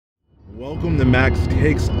Welcome to Max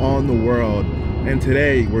Takes on the World, and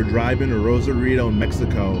today we're driving to Rosarito,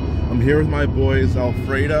 Mexico. I'm here with my boys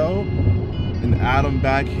Alfredo and Adam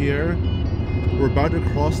back here. We're about to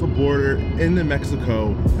cross the border into Mexico,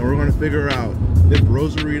 and we're going to figure out if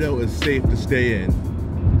Rosarito is safe to stay in.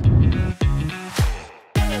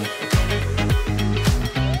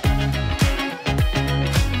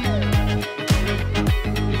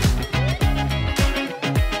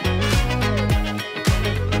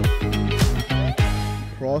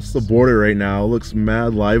 Across the border right now. It looks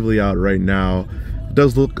mad lively out right now. It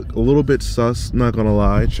does look a little bit sus, not gonna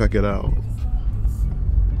lie. Check it out.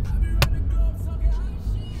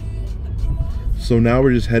 So now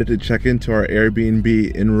we're just headed to check into our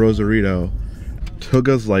Airbnb in Rosarito. Took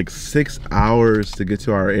us like 6 hours to get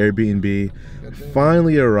to our Airbnb.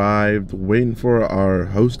 Finally arrived, waiting for our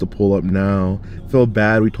host to pull up now. Feel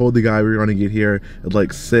bad, we told the guy we were gonna get here at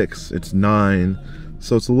like 6, it's 9.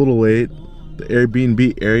 So it's a little late. The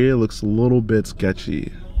Airbnb area looks a little bit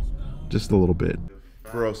sketchy. Just a little bit.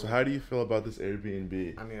 Bro, so how do you feel about this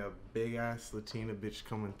Airbnb? I mean, a big ass Latina bitch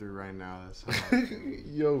coming through right now. That's how I feel.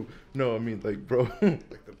 Yo, no, I mean, like, bro.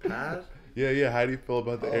 Like the pad? Yeah, how do you feel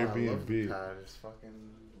about the Airbnb? I love the pad. It's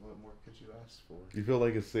fucking, what more could you ask for? You feel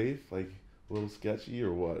like it's safe? Like, a little sketchy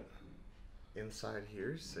or what? Inside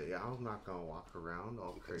here, so yeah, I'm not gonna walk around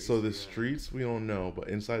all crazy. So the streets, we don't know, but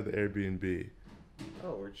inside the Airbnb.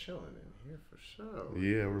 Oh, we're chilling in here for sure.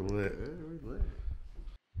 Yeah, we're lit. We're lit.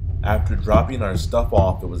 After dropping our stuff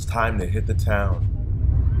off, it was time to hit the town.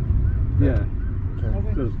 Yeah.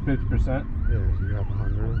 Okay. So it's 50%? Yeah, you have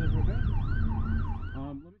 100.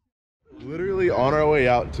 Literally on our way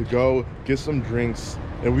out to go get some drinks,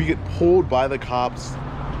 and we get pulled by the cops.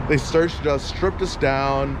 They searched us, stripped us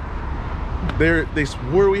down. They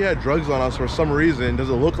swore we had drugs on us for some reason.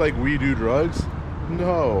 Does it look like we do drugs?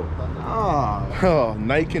 No. Oh,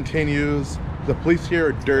 night continues. The police here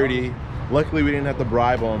are dirty. Luckily, we didn't have to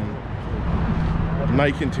bribe them.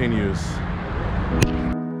 Night continues.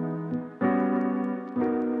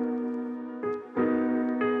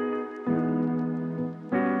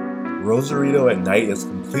 Rosarito at night is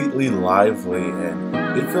completely lively and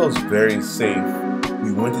it feels very safe.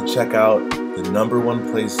 We went to check out the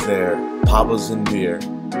 #1 place there, Papa's and Beer.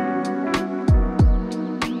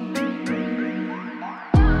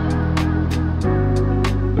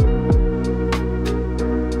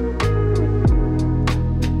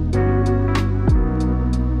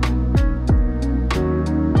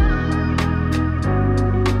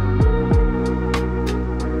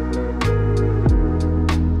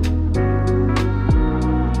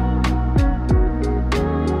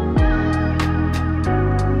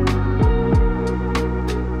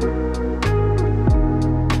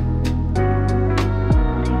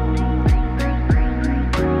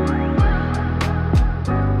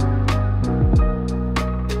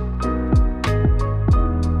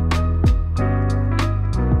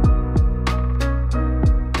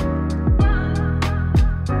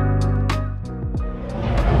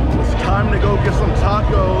 Time to go get some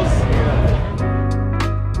tacos.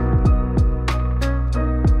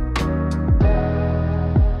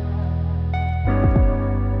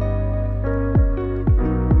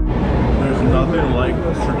 There's nothing like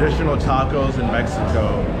traditional tacos in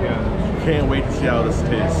Mexico. Can't wait to see how this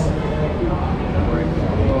tastes.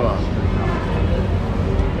 Ugh.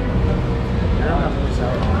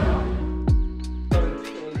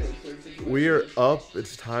 We are up.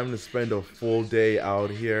 It's time to spend a full day out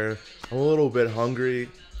here. I'm a little bit hungry.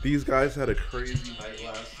 These guys had a crazy night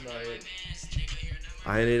last night.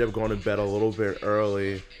 I ended up going to bed a little bit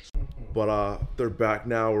early, but they're back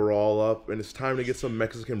now. We're all up, and it's time to get some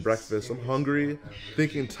Mexican breakfast. I'm hungry,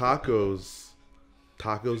 thinking tacos.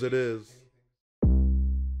 Tacos it is.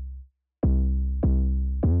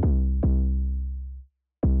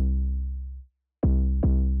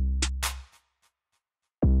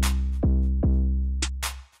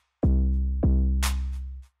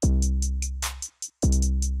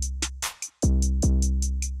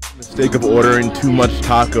 Mistake of ordering too much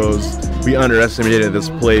tacos. We underestimated this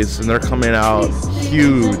place and they're coming out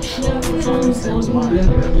huge.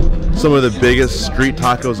 Some of the biggest street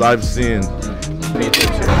tacos I've seen.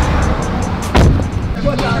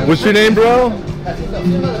 What's your name, bro?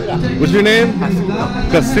 What's your name?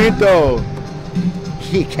 Jacinto.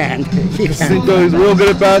 He can. Jacinto, he's real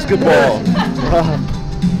good at basketball.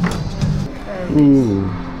 Ooh.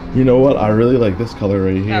 You know what? I really like this color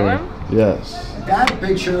right here. That one? Yes. That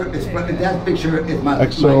picture is my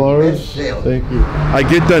extra large. Best sale. Thank you. I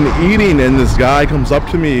get done eating and this guy comes up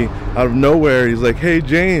to me out of nowhere. He's like, hey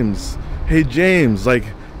James, like,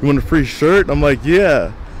 you want a free shirt? I'm like,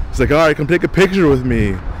 yeah. He's like, all right, come take a picture with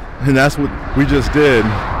me. And that's what we just did.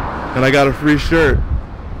 And I got a free shirt.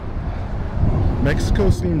 Mexico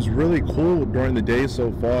seems really cool during the day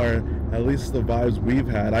so far. At least the vibes we've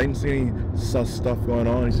had. I didn't see any sus stuff going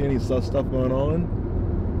on. You see any sus stuff going on?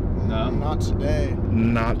 No, not today.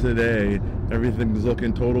 Not today. Everything's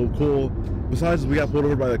looking total cool. Besides, we got pulled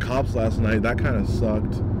over by the cops last night. That kind of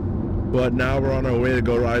sucked. But now we're on our way to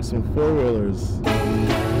go ride some four-wheelers.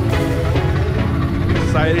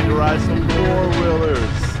 Excited to ride some four-wheelers.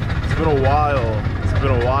 It's been a while. It's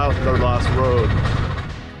been a while since our last rode.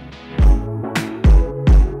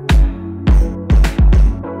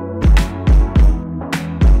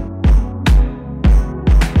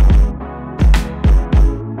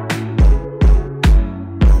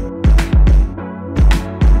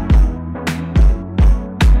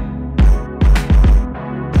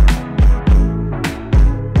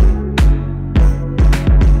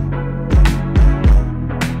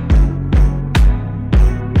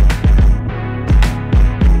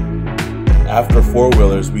 After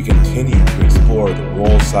four-wheelers, we continued to explore the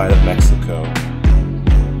rural side of Mexico.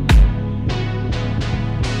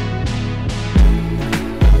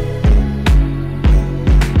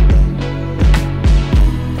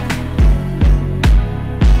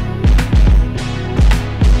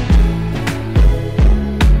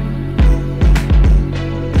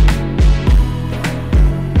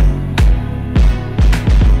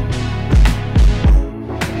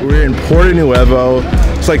 We're in Puerto Nuevo.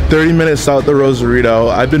 It's like 30 minutes south of Rosarito.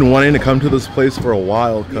 I've been wanting to come to this place for a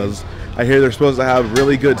while because I hear they're supposed to have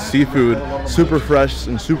really good seafood, super fresh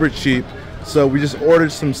and super cheap. So we just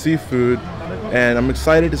ordered some seafood and I'm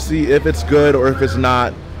excited to see if it's good or if it's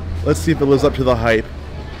not. Let's see if it lives up to the hype.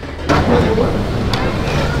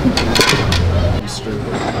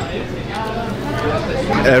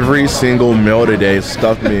 Every single meal today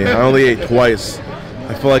stuffed me. I only ate twice.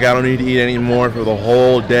 I feel like I don't need to eat any more for the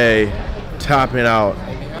whole day. Tapping out.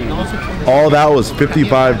 All that was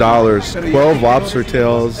 $55. 12 lobster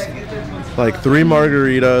tails, like 3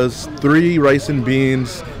 margaritas, 3 rice and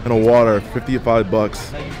beans, and a water. 55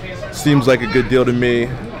 bucks. Seems like a good deal to me.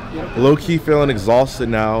 Low-key feeling exhausted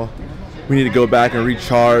now. We need to go back and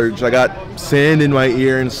recharge. I got sand in my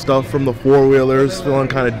ear and stuff from the four-wheelers. Feeling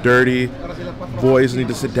kind of dirty. Boys need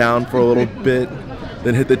to sit down for a little bit,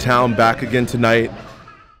 then hit the town back again tonight.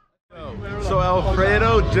 So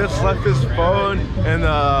Alfredo just left his phone in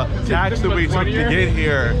the taxi we took to get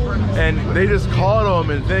here, and they just called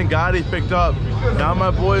him, and thank God he picked up. Now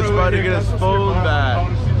my boy's about to get his phone back.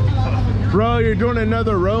 Bro, you're doing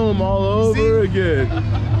another roam all over again.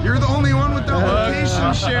 You're the only one with the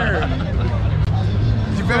location share.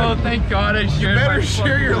 You better, thank God I shared. You better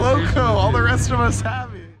share your loco. All the rest of us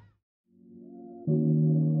have it.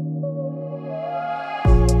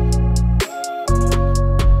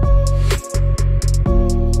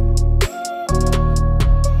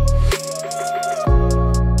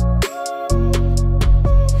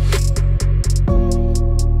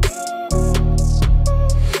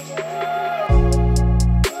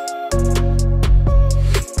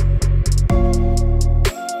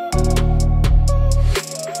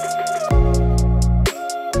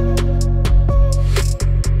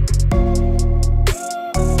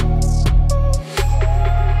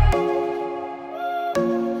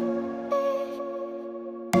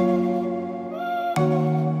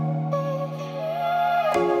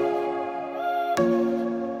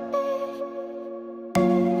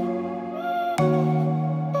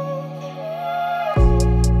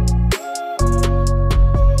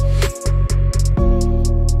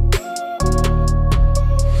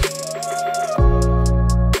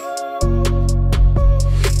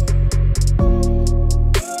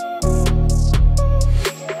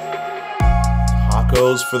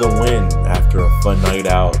 For the win after a fun night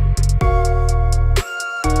out.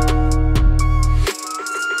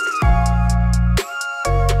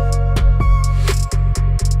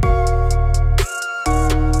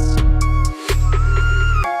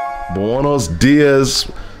 Buenos dias.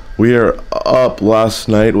 We are up. Last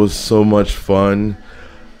night was so much fun.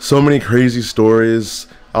 So many crazy stories.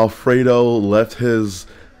 Alfredo left his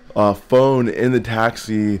phone in the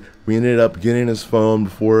taxi. We ended up getting his phone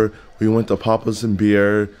before we went to pop us some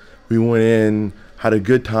beer. We went in, had a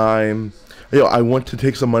good time. Yo, I went to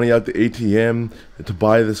take some money out the ATM to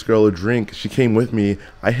buy this girl a drink. She came with me.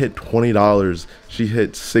 I hit $20. She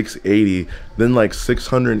hit $6.80. Then like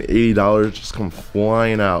 $680 just come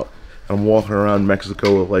flying out. I'm walking around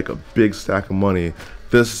Mexico with like a big stack of money.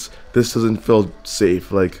 This doesn't feel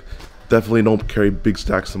safe. Like, definitely don't carry big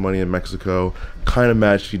stacks of money in Mexico. Kind of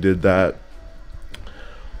mad she did that.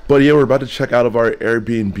 But yeah, we're about to check out of our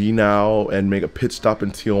Airbnb now and make a pit stop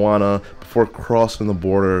in Tijuana before crossing the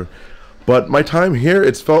border. But my time here,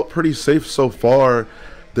 it's felt pretty safe so far.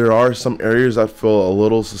 There are some areas that feel a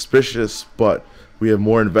little suspicious, but we have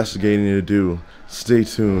more investigating to do. Stay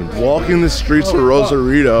tuned. Walking the streets of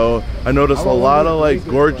Rosarito, I noticed a lot of like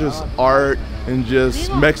gorgeous art and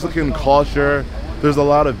just Mexican culture. There's a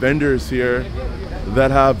lot of vendors here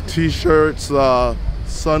that have t-shirts,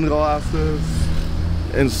 sunglasses,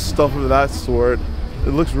 and stuff of that sort.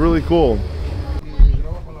 It looks really cool.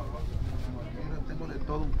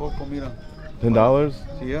 $10?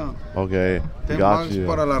 Yeah. Okay, $10 got you.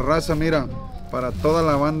 para la raza, mira, para toda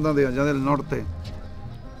la banda de allá del norte.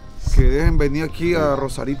 Que dejen venir aquí a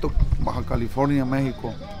Rosarito, Baja California,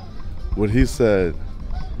 México. What he said.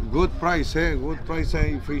 Good price, eh? Good price,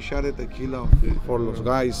 eh? Free shot of tequila for los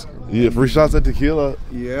guys. Yeah, free shots at tequila.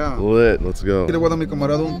 Yeah. Lit, let's go. Aquí le voy a dar a mi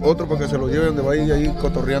camarada otro para que se lo lleve donde va a ir ahí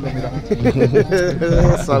cotorreando, mira.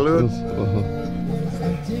 Salud.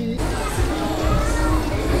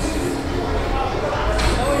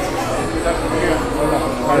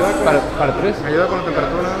 Para tres. ¿Me ayuda con la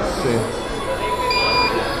temperatura? Sí.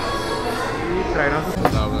 Y traerás.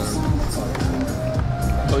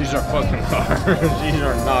 These are fucking cars. These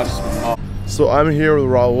are not small. So I'm here with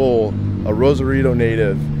Raul, a Rosarito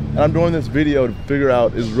native, and I'm doing this video to figure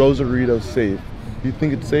out, is Rosarito safe? Do you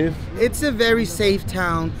think it's safe? It's a very safe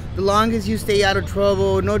town. The long as you stay out of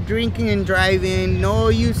trouble, no drinking and driving, no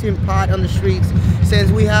using pot on the streets.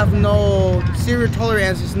 Since we have no zero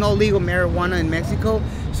tolerance, there's no legal marijuana in Mexico.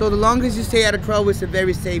 So the long as you stay out of trouble, it's a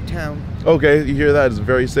very safe town. Okay, you hear that, it's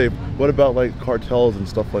very safe. What about like cartels and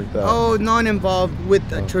stuff like that? Oh, none involved with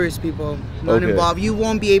the tourist people. None Okay. involved. You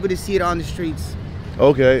won't be able to see it on the streets.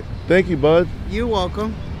 Okay, thank you, bud. You're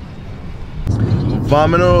welcome.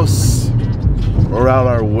 Vamonos. We're on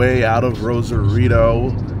our way out of Rosarito,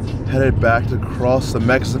 headed back to cross the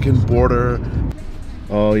Mexican border.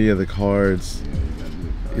 Oh yeah, the cards.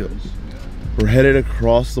 Yeah. We're headed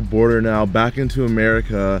across the border now, back into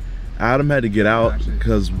America. Adam had to get out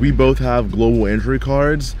because we both have global entry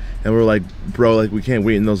cards, and we're like, bro, like we can't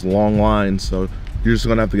wait in those long lines, so you're just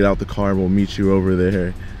gonna have to get out the car and we'll meet you over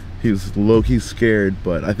there. He was low-key scared,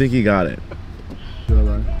 but I think he got it.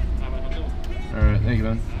 Alright, thank you,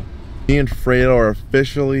 man. Me and Fredo are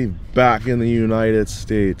officially back in the United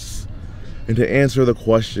States. And to answer the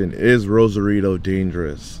question, is Rosarito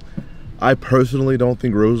dangerous? I personally don't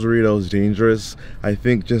think Rosarito is dangerous. I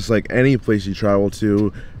think just like any place you travel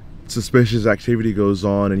to, suspicious activity goes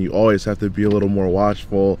on and you always have to be a little more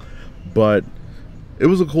watchful. But it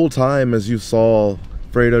was a cool time, as you saw.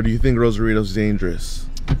 Fredo, do you think Rosarito's dangerous?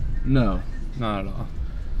 No, not at all.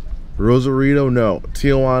 Rosarito, no.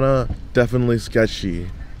 Tijuana, definitely sketchy.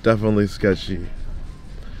 Definitely sketchy.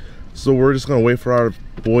 So we're just gonna wait for our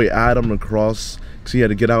boy Adam to cross, because he had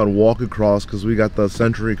to get out and walk across because we got the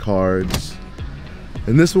century cards.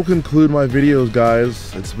 And this will conclude my videos,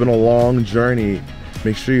 guys. It's been a long journey.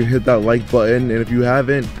 Make sure you hit that like button, and if you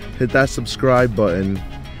haven't, hit that subscribe button.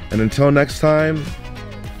 And until next time,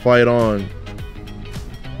 fight on.